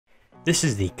This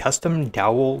is the custom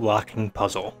dowel locking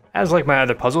puzzle. As like my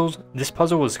other puzzles, this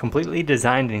puzzle was completely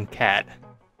designed in CAD.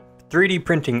 3D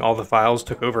printing all the files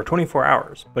took over 24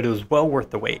 hours, but it was well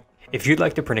worth the wait. If you'd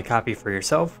like to print a copy for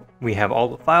yourself, we have all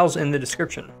the files in the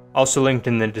description. Also linked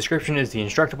in the description is the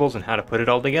instructables on how to put it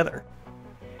all together.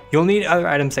 You'll need other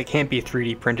items that can't be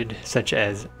 3D printed, such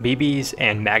as BBs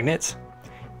and magnets.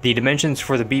 The dimensions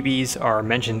for the BBs are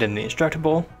mentioned in the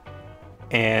instructable,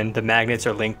 and the magnets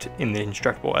are linked in the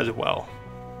instructable as well.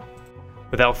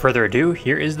 Without further ado,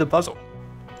 here is the puzzle.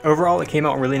 Overall, it came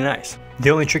out really nice. The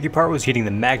only tricky part was getting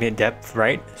the magnet depth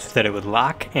right so that it would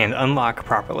lock and unlock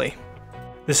properly.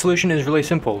 The solution is really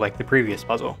simple, like the previous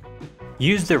puzzle.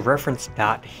 Use the reference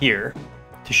dot here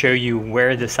to show you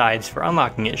where the sides for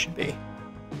unlocking it should be.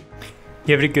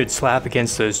 Give it a good slap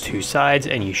against those two sides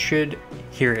and you should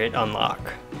hear it unlock.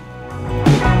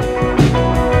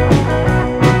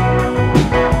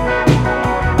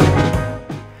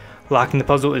 Locking the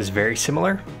puzzle is very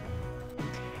similar.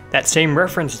 That same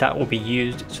reference dot will be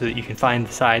used so that you can find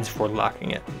the sides for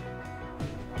locking it.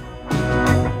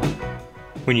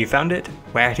 When you found it,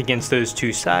 whack against those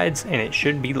two sides and it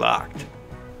should be locked.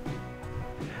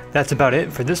 That's about it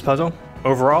for this puzzle.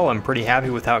 Overall, I'm pretty happy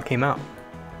with how it came out.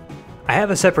 I have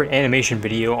a separate animation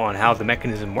video on how the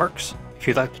mechanism works. If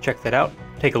you'd like to check that out,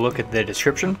 take a look at the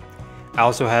description. I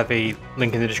also have a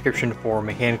link in the description for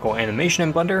mechanical animation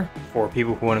in Blender for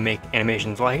people who want to make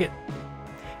animations like it.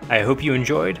 I hope you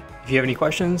enjoyed. If you have any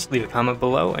questions, leave a comment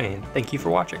below, and thank you for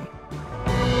watching.